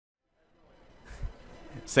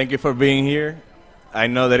Thank you for being here. I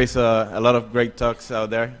know there is a lot of great talks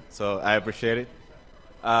out there, so I appreciate it.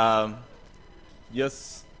 Um,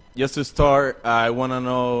 just, just to start, I want to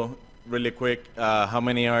know really quick how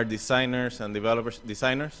many are designers and developers?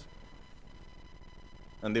 Designers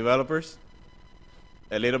and developers?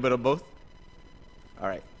 A little bit of both? All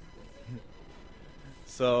right.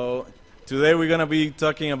 So today we're going to be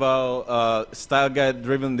talking about style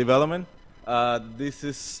guide-driven development.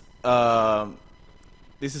 This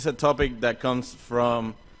is a topic that comes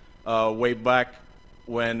from way back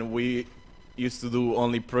when we used to do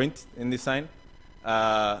only print in design.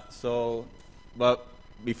 But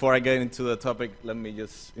before I get into the topic, let me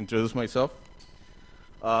just introduce myself.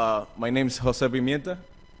 My name is Jose Pimienta.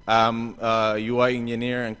 I'm a UI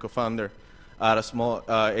engineer and co-founder at a small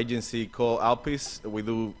agency called Alpis. We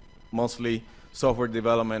do mostly software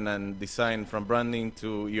development and design, from branding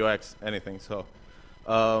to UX, anything. So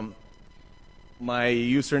my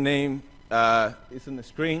username is on the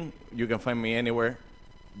screen. You can find me anywhere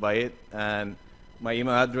by it. And my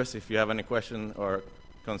email address, if you have any question or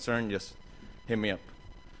concern, just hit me up.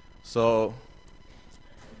 So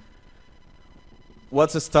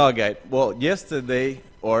what's a style guide? Well, yesterday,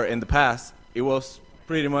 or in the past, it was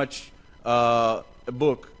pretty much a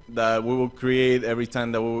book that we will create every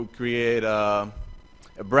time that we will create a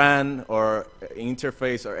brand or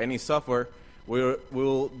interface or any software. We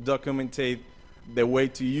will documentate the way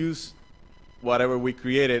to use whatever we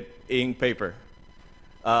created in paper.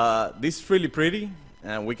 This is really pretty,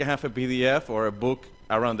 and we can have a PDF or a book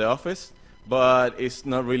around the office, but it's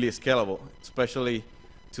not really scalable, especially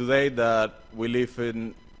today that we live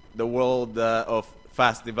in the world of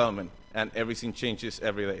fast development, and everything changes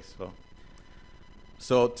every day.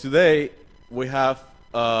 So today we have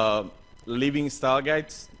living style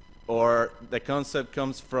guides, or the concept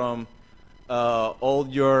comes from all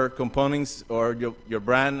your components or your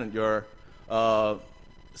brand and your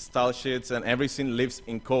style sheets and everything lives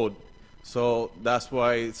in code. So that's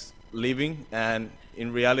why it's living, and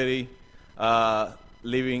in reality,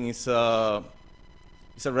 living is a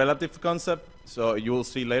relative concept, so you will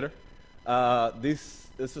see later. This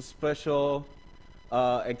is a special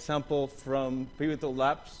example from Pivotal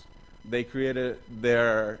Labs. They created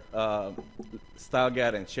their style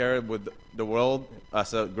guide and shared it with the world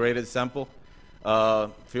as a great example.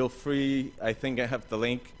 Feel free, I think I have the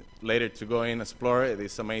link later to go in and explore it.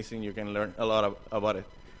 It's amazing. You can learn a lot about it.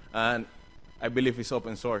 And I believe it's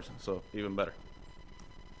open source, so even better.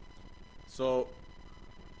 So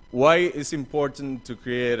why is it important to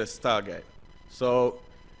create a style guide? So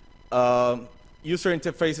user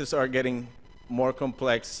interfaces are getting more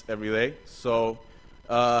complex every day. So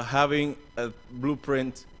having a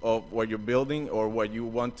blueprint of what you're building or what you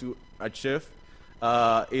want to achieve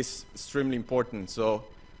is extremely important. So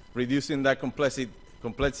reducing that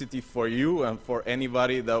complexity for you and for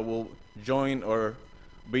anybody that will join or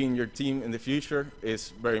be in your team in the future is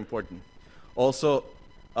very important. Also,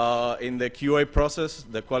 in the QA process,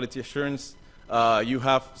 the quality assurance, you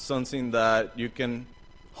have something that you can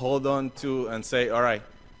hold on to and say, all right,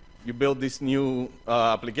 you build this new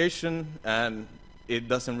application and it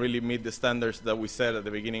doesn't really meet the standards that we set at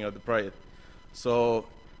the beginning of the project. So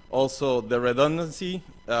also the redundancy,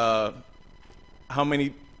 how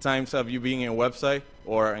many times have you been in a website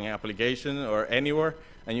or an application or anywhere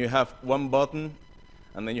and you have one button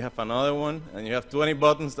and then you have another one and you have 20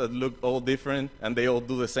 buttons that look all different and they all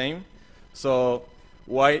do the same? So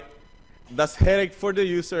why? That's headache for the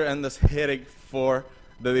user and that's headache for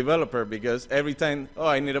the developer, because every time, oh,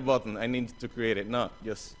 I need a button, I need to create it. No,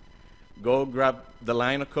 just go grab the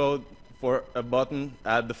line of code for a button,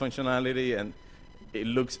 add the functionality, and it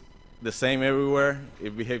looks the same everywhere.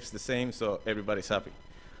 It behaves the same, so everybody's happy.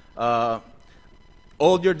 All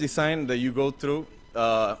your design that you go through,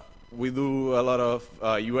 we do a lot of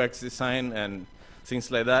UX design and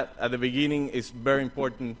things like that. At the beginning, it's very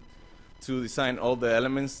important to design all the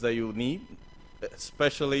elements that you need,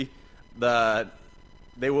 especially that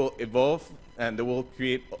they will evolve and they will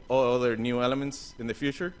create all other new elements in the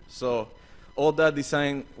future. So all that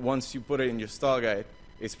design, once you put it in your style guide,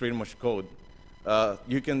 is pretty much code.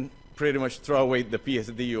 You can pretty much throw away the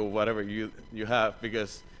PSD or whatever you have,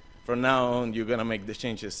 because from now on, you're going to make the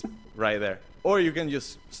changes right there. Or you can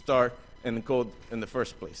just start in code in the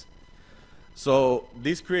first place. So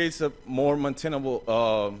this creates a more maintainable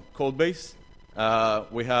code base.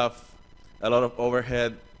 We have a lot of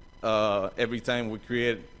overhead every time we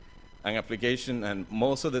create an application, and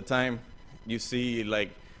most of the time you see like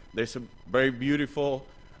there's a very beautiful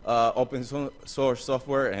open source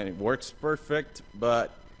software and it works perfect,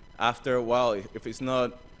 but after a while, if it's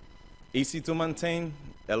not easy to maintain,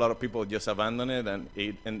 a lot of people just abandon it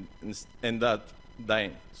and end up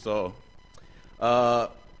dying. So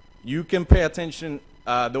you can pay attention.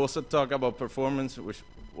 There was a talk about performance, which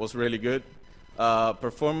was really good.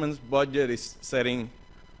 Performance budget is setting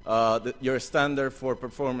your standard for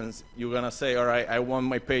performance. You're gonna say, all right, I want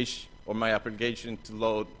my page or my application to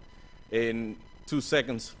load in 2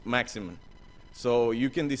 seconds maximum. So you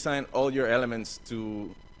can design all your elements to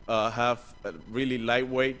have a really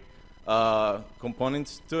lightweight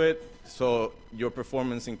components to it, so your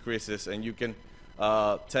performance increases, and you can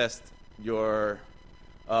test your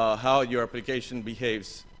how your application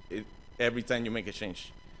behaves every time you make a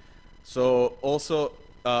change. So also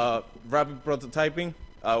rapid prototyping.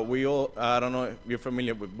 I don't know if you're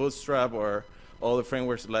familiar with Bootstrap or all the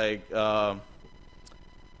frameworks like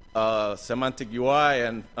Semantic UI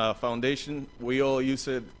and Foundation. We all use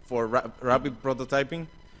it for rapid prototyping.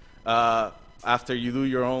 After you do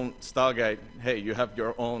your own style guide, hey, you have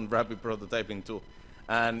your own rapid prototyping tool.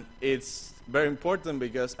 And it's very important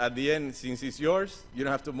because at the end, since it's yours, you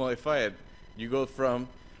don't have to modify it. You go from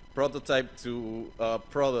prototype to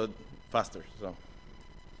product faster.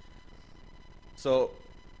 So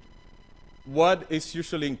what is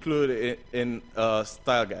usually included in a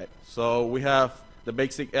style guide? So we have the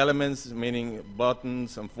basic elements, meaning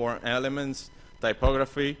buttons and form elements,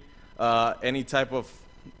 typography, any type of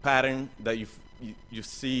pattern that you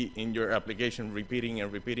see in your application repeating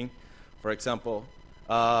and repeating. For example,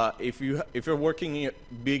 if you're working in a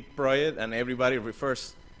big project and everybody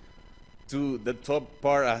refers to the top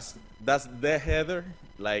part as that's the header,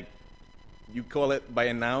 like you call it by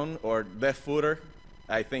a noun, or the footer,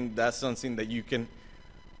 I think that's something that you can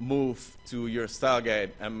move to your style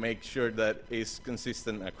guide and make sure that it's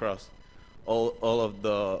consistent across all of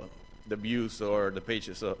the views or the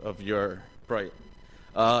pages of your project.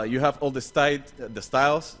 You have all the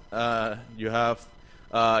styles.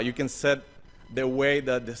 You can set the way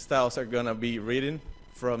that the styles are gonna be written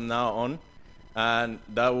from now on, and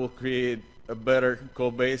that will create a better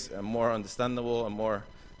code base and more understandable and more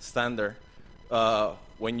standard.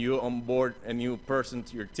 When you onboard a new person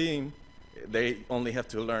to your team, they only have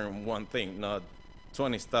to learn one thing, not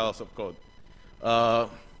 20 styles of code.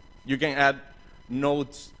 You can add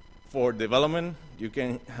notes for development. You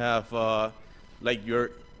can have like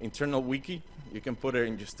your internal wiki. You can put it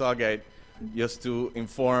in your style guide just to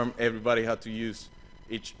inform everybody how to use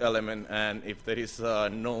each element, and if there is a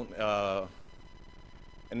known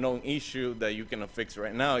issue that you cannot fix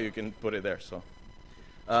right now, you can put it there. So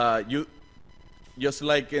you just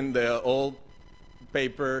like in the old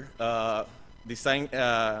paper design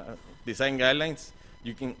guidelines,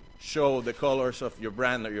 you can show the colors of your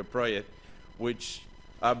brand or your project, which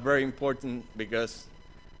are very important because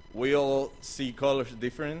we all see colors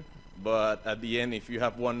different, but at the end, if you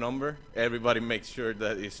have one number, everybody makes sure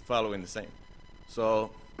that it's following the same.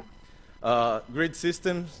 So grid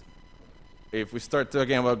systems, if we start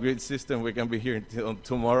talking about grid system, we can be here until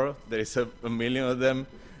tomorrow. There is a million of them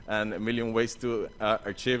and a million ways to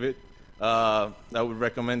achieve it. I would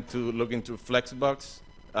recommend to look into Flexbox.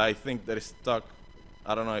 I think that is stuck.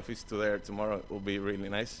 I don't know if it's today or tomorrow. It will be really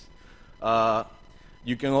nice.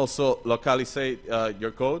 You can also localize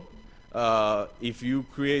your code. If you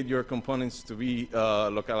create your components to be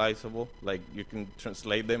localizable, like you can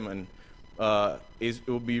translate them, and it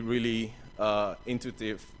will be really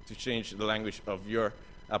intuitive to change the language of your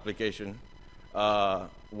application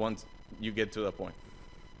once you get to that point.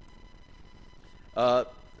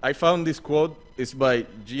 I found this quote. It's by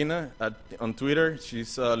Gina on Twitter.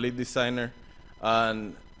 She's a lead designer,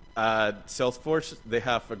 and at Salesforce they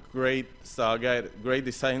have a great style guide, great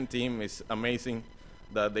design team. It's amazing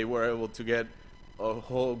that they were able to get a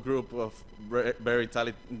whole group of very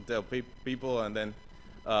talented people and then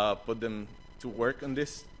put them to work on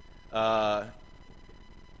this.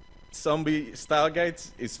 Zombie style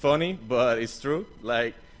guides is funny, but it's true.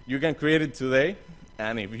 Like, you can create it today,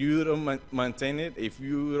 and if you don't maintain it, if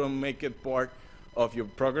you don't make it part of your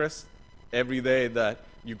progress, every day that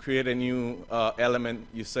you create a new element,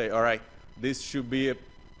 you say, all right, this should be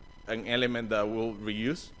an element that we'll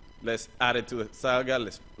reuse. Let's add it to the style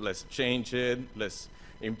guide. Let's change it. Let's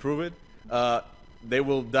improve it. They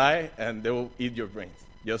will die, and they will eat your brains,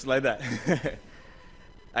 just like that.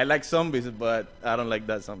 I like zombies, but I don't like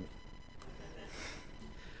that zombie.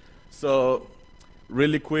 So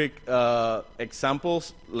really quick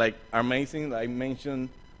examples like are amazing. I mentioned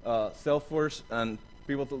Salesforce and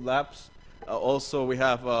Pivotal Labs. Also, we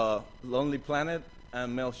have Lonely Planet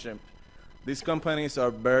and MailChimp. These companies are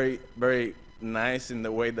very, very nice in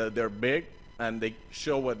the way that they're big and they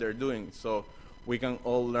show what they're doing. So we can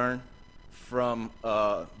all learn from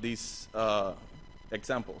these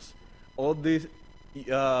examples. All these,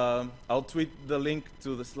 I'll tweet the link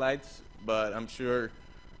to the slides, but I'm sure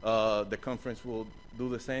the conference will do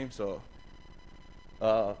the same. So,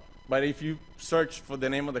 but if you search for the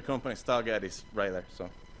name of the company, Styleguide is right there. So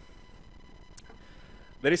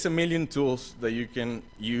there is a million tools that you can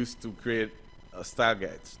use to create style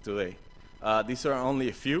guides today. These are only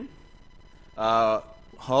a few.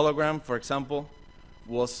 Hologram, for example,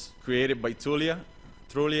 was created by Trulia,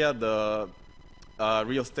 the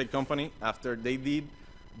real estate company. After they did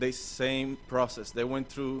the same process, they went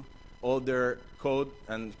through all their code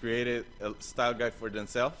and created a style guide for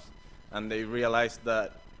themselves, and they realized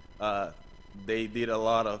that they did a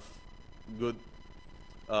lot of good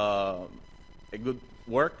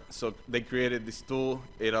work. So they created this tool.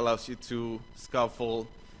 It allows you to scaffold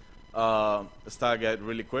a style guide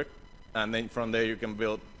really quick, and then from there you can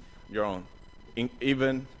build your own.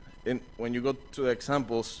 When you go to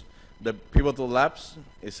examples, the pivotal labs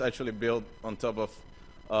is actually built on top of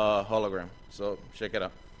Hologram. So check it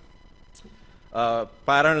out.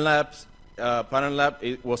 Pattern Lab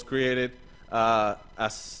it was created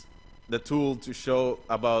as the tool to show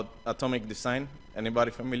about atomic design.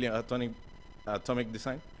 Anybody familiar with atomic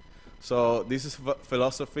design? So this is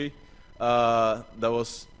philosophy that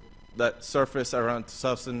surfaced around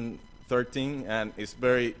 2013, and it's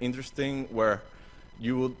very interesting, where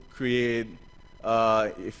you would create,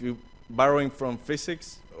 if you borrowing from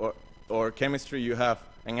physics or chemistry, you have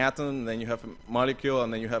an atom, then you have a molecule,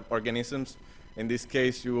 and then you have organisms. In this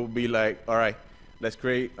case, you will be like, all right, let's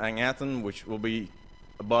create an atom, which will be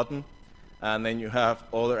a button, and then you have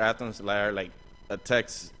other atoms that are like a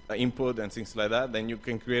text input and things like that. Then you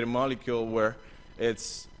can create a molecule where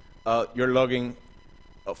it's you're logging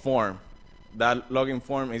a form. That logging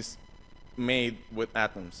form is made with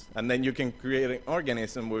atoms, and then you can create an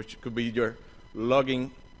organism, which could be your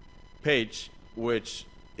logging page, which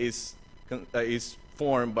is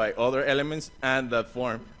formed by other elements and that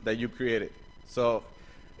form that you created. So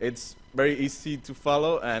it's very easy to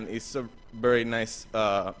follow, and it's a very nice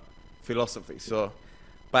philosophy. So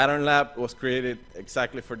Pattern Lab was created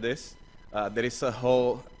exactly for this. There is a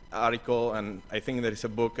whole article, and I think there is a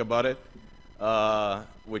book about it,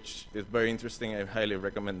 which is very interesting. I highly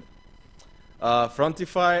recommend.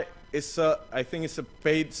 Frontify is, I think it's a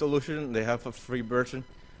paid solution. They have a free version.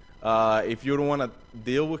 If you don't want to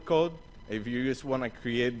deal with code, if you just want to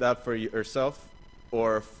create that for yourself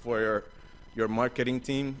or for your marketing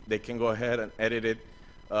team, they can go ahead and edit it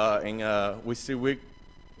in a WYSIWYG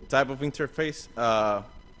type of interface.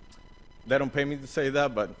 They don't pay me to say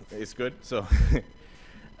that, but it's good. So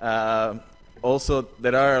also,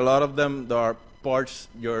 there are a lot of them that are parse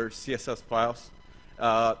your CSS files.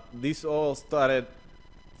 These all started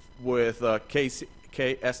with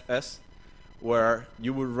KSS, where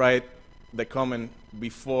you would write the comment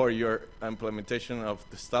before your implementation of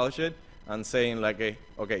the style sheet and saying like,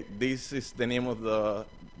 okay, this is the name of the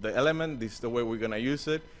element, this is the way we're going to use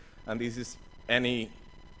it, and this is any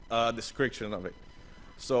description of it.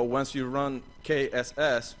 So once you run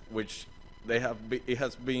KSS, which it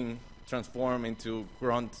has been transformed into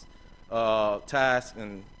grunt tasks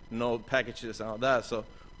and node packages and all that. So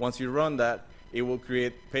once you run that, it will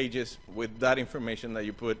create pages with that information that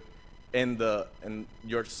you put in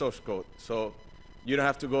your source code. So you don't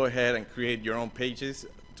have to go ahead and create your own pages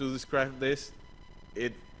to describe this.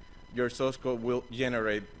 Your source code will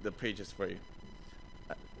generate the pages for you.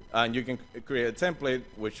 And you can create a template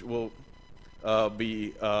which will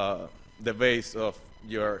be the base of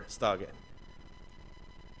your style guide.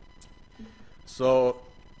 So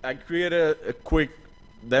I created a quick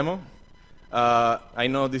demo. I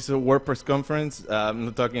know this is a WordPress conference. I'm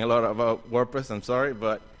not talking a lot about WordPress, I'm sorry,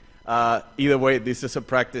 but either way, this is a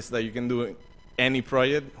practice that you can do in any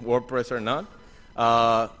project, WordPress or not.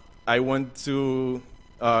 I went to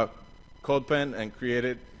CodePen and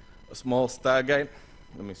created a small style guide.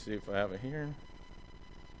 Let me see if I have it here.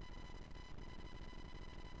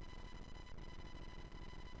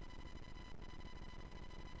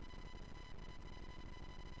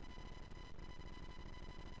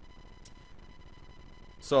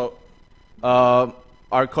 So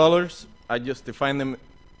our colors, I just defined them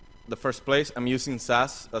the first place. I'm using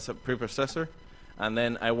SAS as a preprocessor, and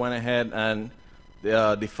then I went ahead and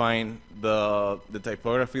defined the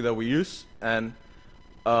typography that we use. And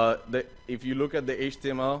if you look at the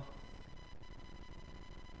HTML,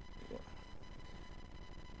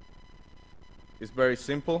 it's very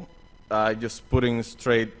simple. Just putting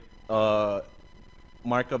straight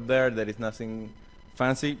markup there. There is nothing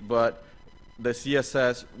fancy, but the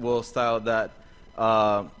CSS will style that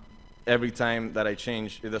every time that I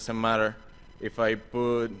change. It doesn't matter if I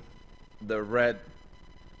put the red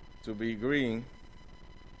to be green,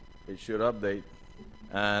 it should update.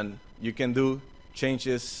 And you can do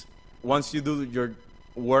changes once you do your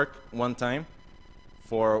work one time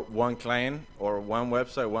for one client or one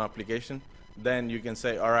website, one application. Then you can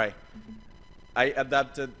say, all right, I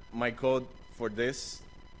adapted my code for this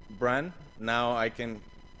brand. Now I can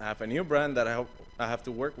have a new brand that I have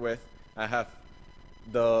to work with. I have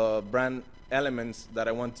the brand elements that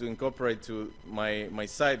I want to incorporate to my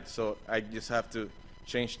site. So I just have to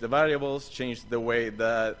change the variables, change the way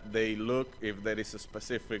that they look. If there is a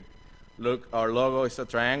specific look, our logo is a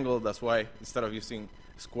triangle. That's why instead of using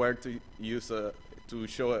square to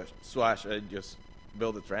show a swash, I just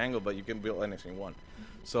build a triangle, but you can build anything you want.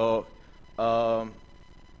 So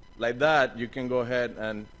like that, you can go ahead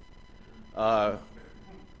and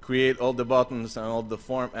create all the buttons and all the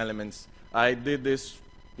form elements. I did this,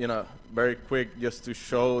 very quick just to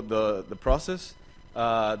show the process.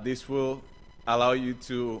 This will allow you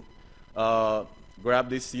to grab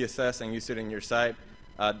this CSS and use it in your site,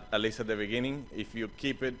 at least at the beginning. If you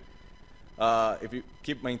keep it, if you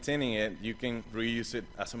keep maintaining it, you can reuse it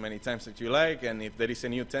as many times as you like. And if there is a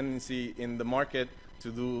new tendency in the market to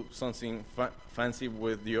do something fancy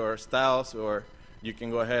with your styles, or you can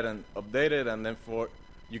go ahead and update it, and then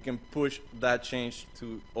you can push that change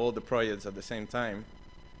to all the projects at the same time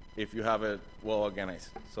if you have it well organized.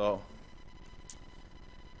 So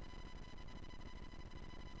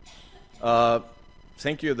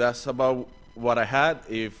thank you. That's about what I had.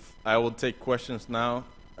 If I will take questions now,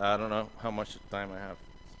 I don't know how much time I have.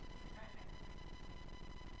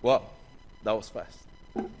 Well, that was fast.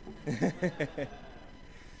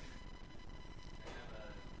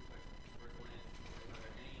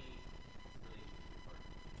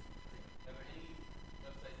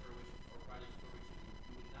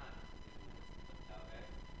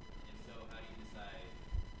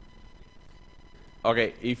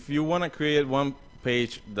 Okay, if you want to create one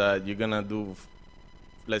page that you're going to do,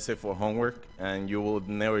 let's say for homework, and you will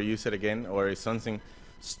never use it again, or it's something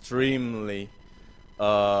extremely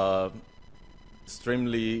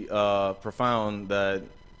profound that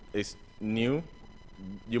is new,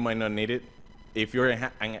 you might not need it. If you're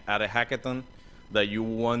at a hackathon that you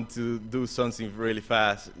want to do something really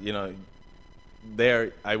fast,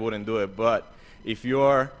 there I wouldn't do it. But if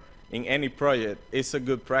you're in any project, it's a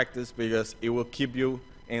good practice because it will keep you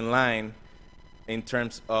in line in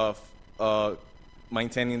terms of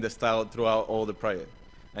maintaining the style throughout all the project.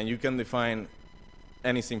 And you can define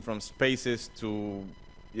anything from spaces to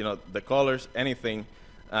the colors, anything,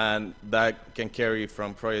 and that can carry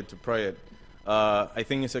from project to project. I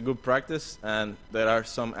think it's a good practice, and there are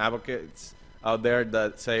some advocates out there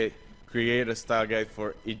that say create a style guide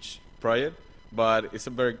for each project, but it's a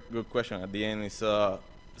very good question. At the end, it's a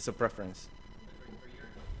preference.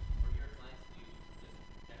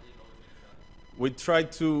 We try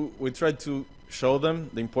to show them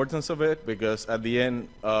the importance of it, because at the end,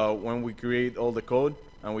 when we create all the code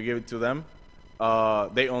and we give it to them,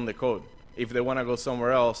 they own the code. If they want to go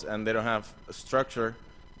somewhere else and they don't have a structure,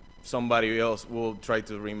 somebody else will try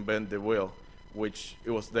to reinvent the wheel, which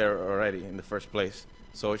it was there already in the first place.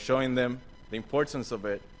 So showing them the importance of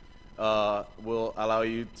it will allow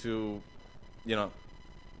you to,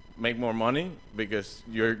 make more money, because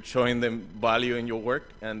you're showing them value in your work,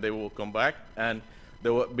 and they will come back and they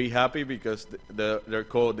will be happy because their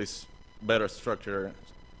code is better structured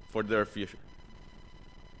for their future.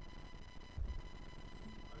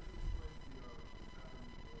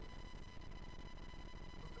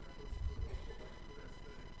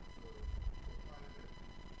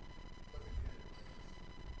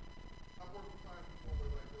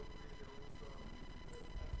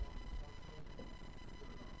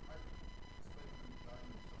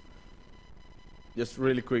 Just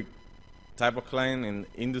really quick, type of client and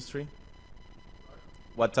industry.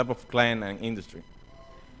 What type of client and industry?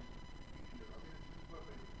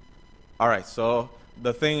 All right, so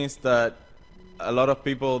the thing is that a lot of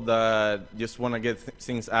people that just want to get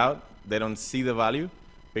things out, they don't see the value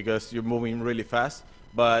because you're moving really fast,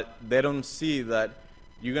 but they don't see that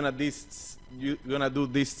you're gonna do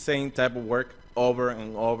this same type of work over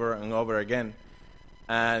and over and over again.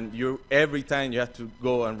 And every time you have to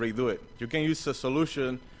go and redo it. You can use a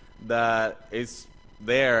solution that is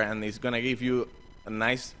there and it's going to give you a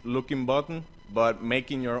nice looking button, but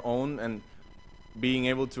making your own and being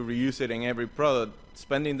able to reuse it in every product,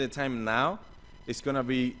 spending the time now, is going to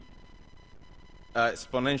be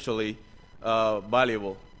exponentially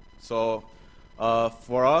valuable. So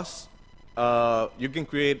for us, you can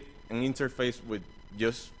create an interface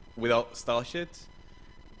without style sheets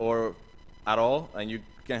or at all, and you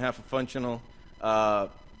can have a functional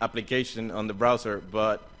application on the browser,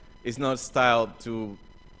 but it's not styled to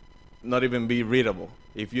not even be readable.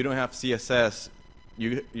 If you don't have CSS,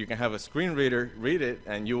 you can have a screen reader read it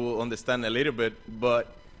and you will understand a little bit, but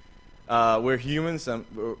we're humans and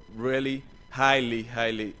we're really highly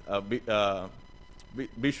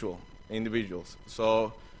visual individuals.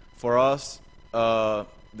 So for us, the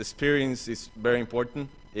experience is very important.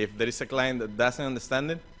 If there is a client that doesn't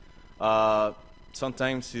understand it,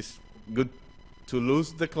 sometimes it's good to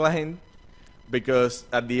lose the client, because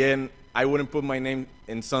at the end, I wouldn't put my name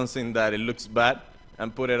in something that it looks bad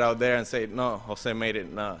and put it out there and say, no, Jose made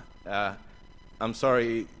it. No, I'm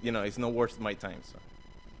sorry, it's not worth my time. So.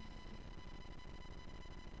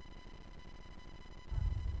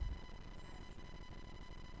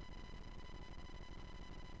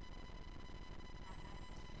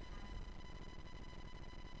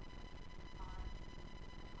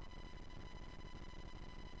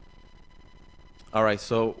 All right,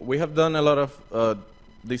 so we have done a lot of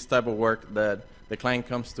this type of work that the client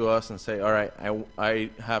comes to us and say, all right, I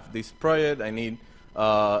have this project, I need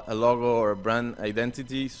a logo or a brand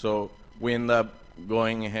identity, so we end up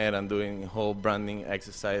going ahead and doing a whole branding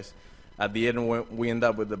exercise. At the end, when we end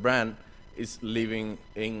up with the brand, it's living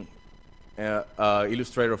in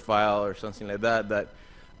Illustrator file or something like that, that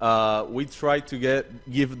we try to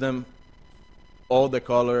give them all the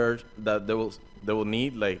colors that they will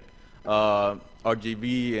need, like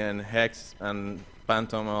RGB and hex and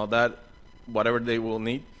Phantom and all that, whatever they will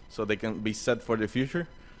need, so they can be set for the future.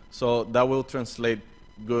 So that will translate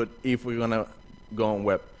good if we're gonna go on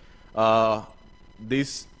web.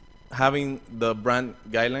 This having the brand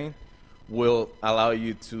guideline will allow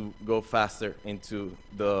you to go faster into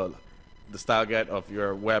the style guide of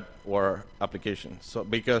your web or application. So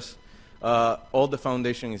because all the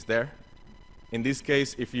foundation is there. In this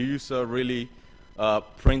case, if you use a really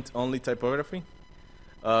print-only typography,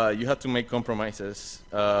 you have to make compromises.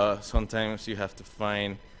 Sometimes you have to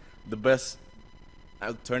find the best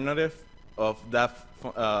alternative of that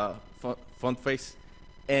font face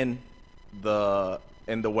in the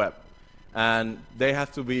web, and they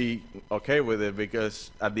have to be okay with it,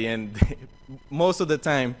 because at the end, most of the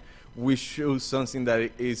time, we choose something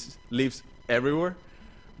that lives everywhere.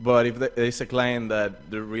 But if there's a client that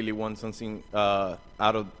they really want something out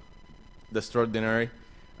of the extraordinary,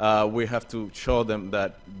 we have to show them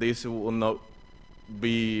that this will not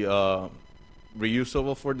be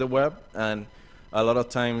reusable for the web. And a lot of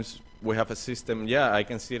times we have a system, I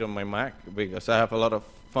can see it on my Mac because I have a lot of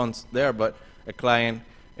fonts there, but a client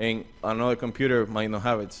in another computer might not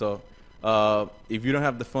have it. So if you don't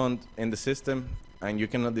have the font in the system and you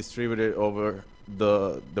cannot distribute it over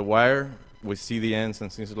the wire with CDNs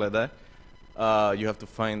and things like that, you have to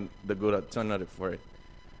find the good alternative for it.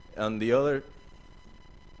 On the other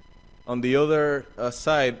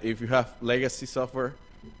side, if you have legacy software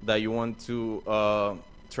that you want to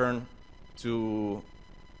turn to,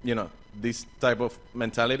 this type of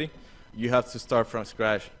mentality, you have to start from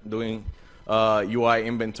scratch, doing UI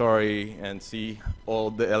inventory and see all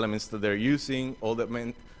the elements that they're using, all the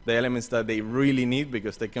elements that they really need,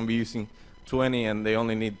 because they can be using 20 and they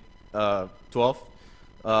only need 12.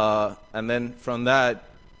 And then from that,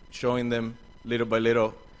 showing them little by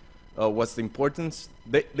little what's the importance.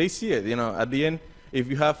 They see it, at the end, if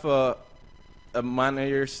you have a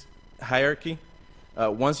manager's hierarchy,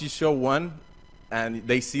 once you show one and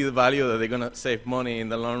they see the value that they're going to save money in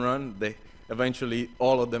the long run, they eventually,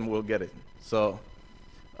 all of them will get it. So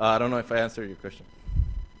I don't know if I answered your question.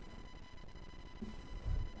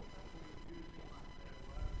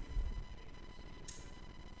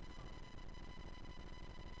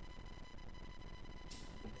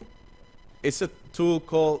 It's a tool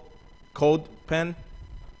called CodePen.io.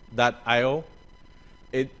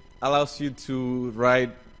 It allows you to write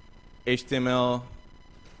HTML,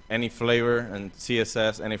 any flavor, and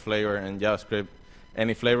CSS, any flavor, and JavaScript,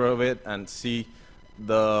 any flavor of it, and see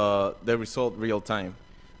the result real time.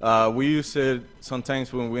 We use it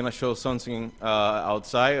sometimes when we want to show something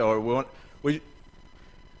outside, or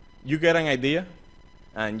you get an idea,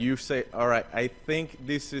 and you say, all right, I think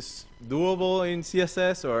this is doable in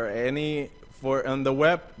CSS or on the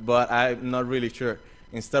web, but I'm not really sure.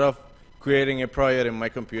 Instead of creating a project in my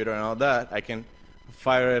computer and all that, I can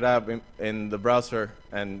fire it up in the browser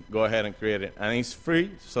and go ahead and create it. And it's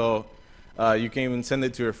free, so you can even send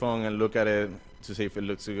it to your phone and look at it to see if it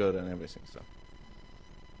looks good and everything. So,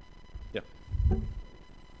 yeah.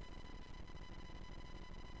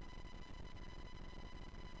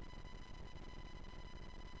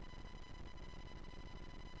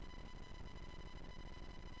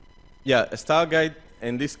 Yeah, a style guide.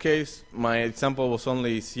 In this case, my example was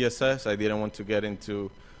only CSS. I didn't want to get into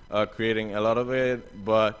creating a lot of it,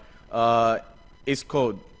 but uh, is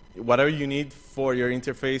code. Whatever you need for your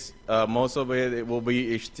interface, most of it will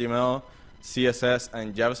be HTML, CSS,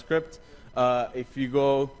 and JavaScript. If you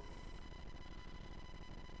go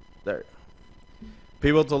there,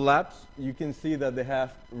 Pivotal Labs, you can see that they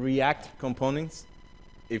have React components,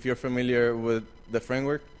 if you're familiar with the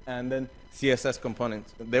framework, and then CSS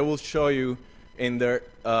components. They will show you in their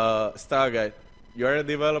style guide. You're a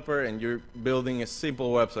developer and you're building a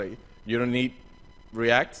simple website. You don't need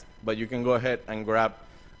React, but you can go ahead and grab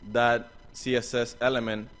that CSS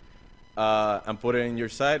element and put it in your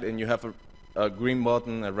site, and you have a green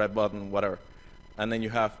button, a red button, whatever. And then you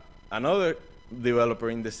have another developer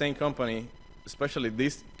in the same company. Especially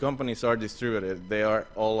these companies are distributed. They are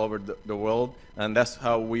all over the world, and that's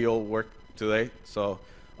how we all work today. So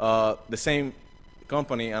the same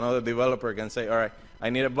company, another developer can say, all right, I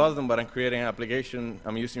need a button, but I'm creating an application.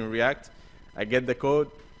 I'm using React. I get the code.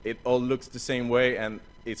 It all looks the same way, and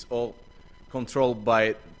it's all controlled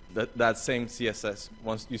by that same CSS.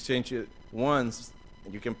 Once you change it once,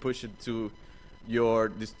 you can push it to your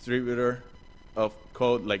distributor of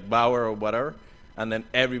code like Bower or whatever, and then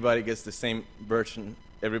everybody gets the same version.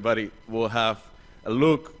 Everybody will have a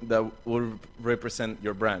look that will represent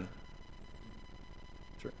your brand.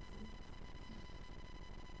 Sure.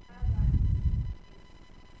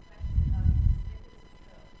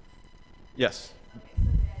 Yes.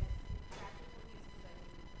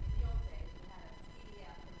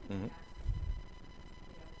 Mm-hmm.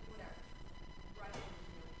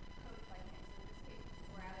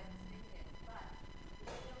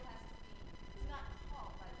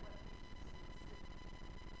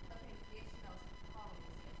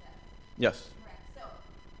 Yes.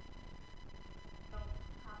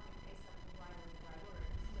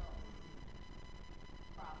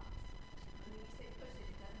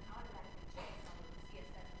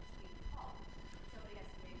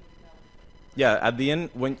 Yeah, at the end,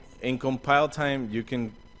 when in compile time, you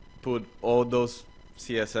can put all those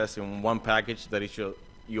CSS in one package that is your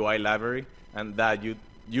UI library, and that you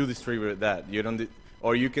distribute that. You don't,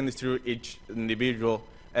 or you can distribute each individual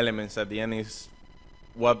elements. At the end is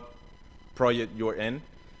what project you're in.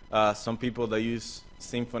 Some people that use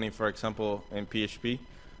Symfony, for example, in PHP,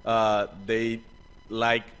 they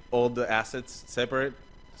like all the assets separate.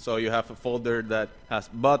 So you have a folder that has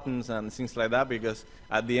buttons and things like that, because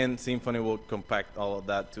at the end, Symfony will compact all of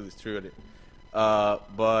that to distribute it.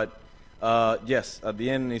 But yes, at the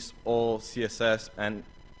end is all CSS and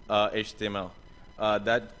HTML.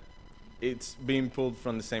 That it's being pulled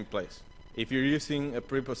from the same place. If you're using a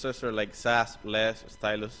preprocessor like Sass, Less,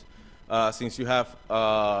 Stylus, since you have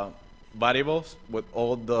variables with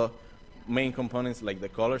all the main components like the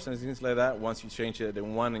colors and things like that, once you change it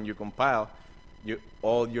in one and you compile,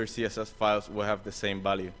 all your CSS files will have the same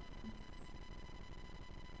value.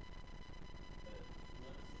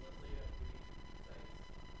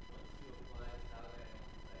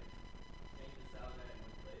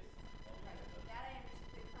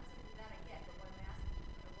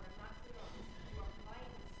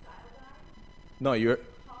 No,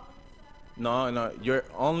 no. You're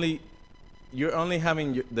only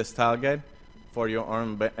having the style guide for your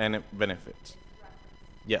own benefits.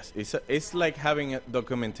 Yes, it's like having a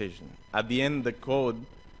documentation. At the end, the code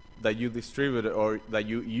that you distribute or that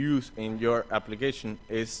you use in your application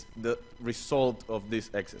is the result of this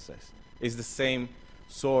exercise. It's the same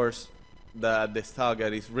source that the style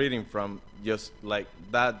guide is reading from, just like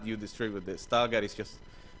that you distribute. The style guide is just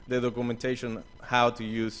the documentation how to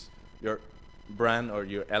use your brand or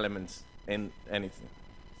your elements in anything.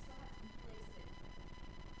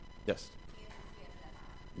 Yes.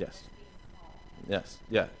 Yes. Yes.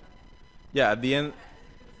 Yeah. Yeah. At the end.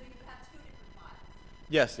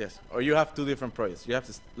 Yes. Yes. Or you have two different projects. You have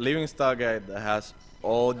this living style guide that has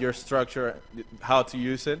all your structure, how to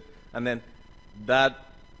use it, and then that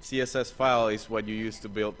CSS file is what you use to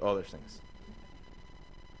build other things.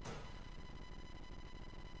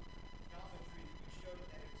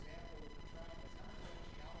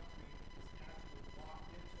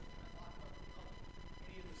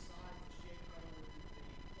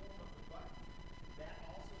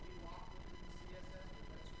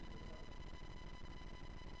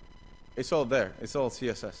 It's all there. It's all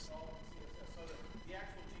CSS. So the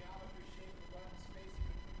actual geometry, shape of the button, spacing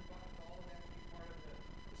between the buttons, all of that can be part of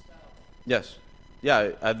the style. Yes.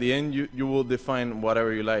 Yeah, at the end you will define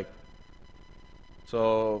whatever you like.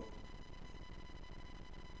 So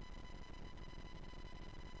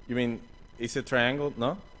you mean is it triangle?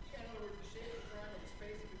 No? Yeah, in other words, the shape of the triangle, the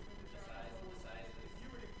spacing between the triangles. If you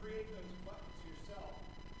were to create those buttons yourself,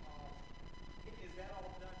 is that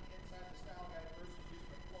all done inside the style guide versus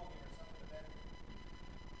using a plugin or something of that?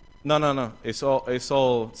 No, no, no. It's all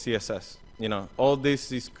CSS. You know, all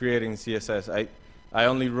this is creating CSS. I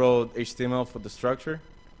only wrote HTML for the structure,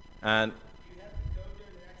 and You have the code there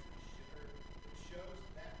that actually that shows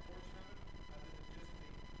that portion of it, other than just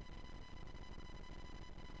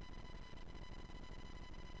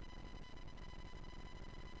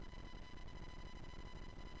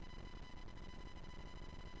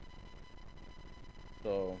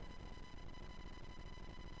so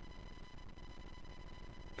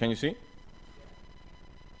can you see?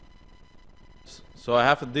 So I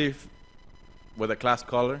have a div with a class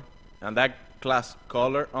color, and that class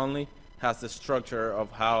color only has the structure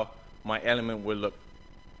of how my element will look.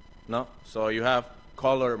 No, so you have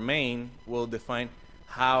color main will define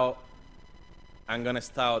how I'm gonna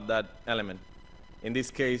style that element. In this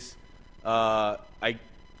case, I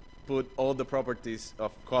put all the properties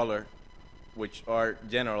of color, which are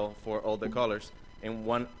general for all the colors, in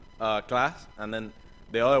one class, and then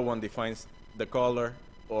the other one defines the color,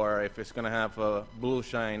 or if it's gonna have a blue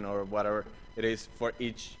shine or whatever it is for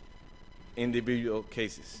each individual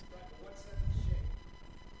cases. right, but what sets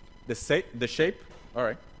the shape? The shape, all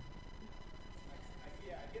right.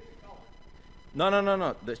 Yeah, I get the color. No, no, no,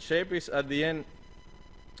 no. The shape is at the end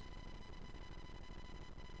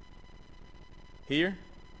here.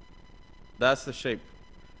 That's the shape.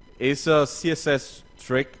 It's a CSS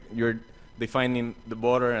trick. You're defining the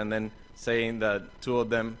border and then saying that two of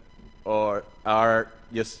them are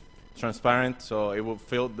just transparent, so it will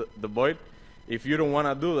fill the void. If you don't want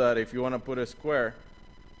to do that, if you want to put a square,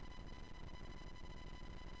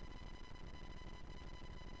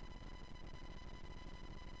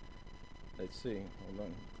 let's see. Hold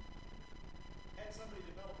on. I had somebody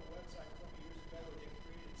develop a website for me years ago where they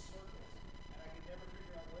created circles, and I could never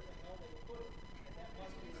figure out where the hell they put it. And that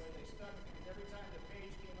must be where they stuck it, because every time the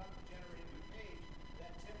page came up to generate a new page,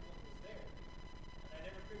 that template was there. And I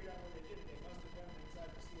never figured out where they did it. They must have done it inside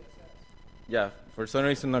the CSS. Yeah, for some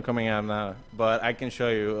reason not coming out now, but I can show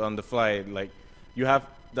you on the fly. Like, you have,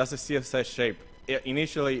 that's a CSS shape.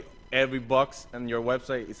 Initially, every box on your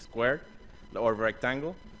website is square or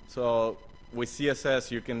rectangle. So with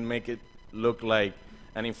CSS, you can make it look like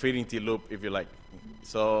an infinity loop if you like.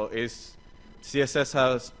 So CSS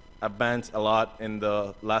has advanced a lot in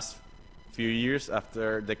the last few years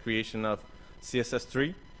after the creation of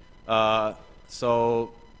CSS3.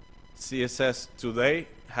 So CSS today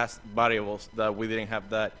has variables that we didn't have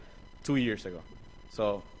that 2 years ago.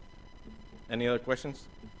 So, any other questions?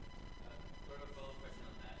 Sort of a follow-up question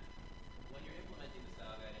on that. When you're implementing the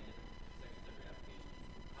style guide in different sections of your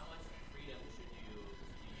application, how much freedom should you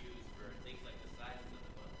use for things like the sizes of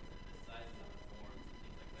the buttons and the sizes of the forms and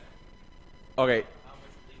things like that? Okay, How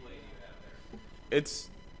much leeway do you have there?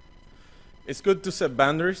 it's good to set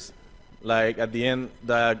boundaries. Like at the end,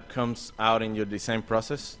 that comes out in your design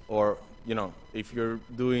process, or if you're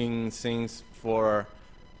doing things for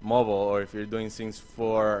mobile, or if you're doing things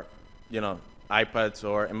for iPads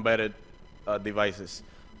or embedded devices,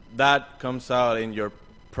 that comes out in your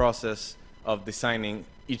process of designing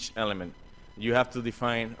each element. You have to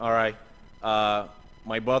define, all right,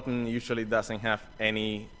 my button usually doesn't have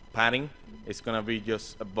any padding. It's gonna be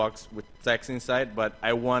just a box with text inside, but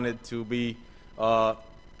I want it to be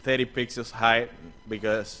 30 pixels high,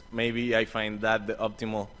 because maybe I find that the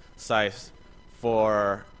optimal size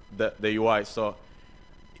for the UI. So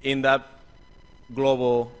in that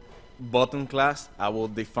global button class, I will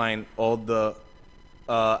define all the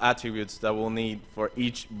attributes that we'll need for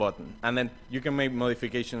each button, and then you can make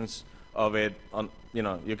modifications of it.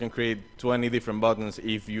 You can create 20 different buttons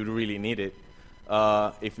if you really need it.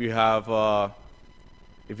 If you have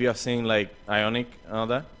seen like Ionic and all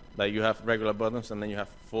that, like you have regular buttons and then you have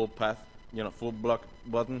full path, full block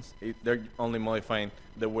buttons. They're only modifying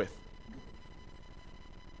the width.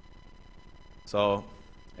 So,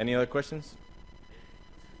 any other questions?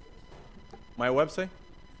 My website,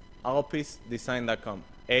 alpisdesign.com.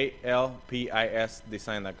 ALPIS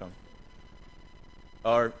design.com.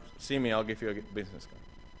 Or see me, I'll give you a business card.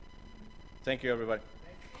 Thank you, everybody.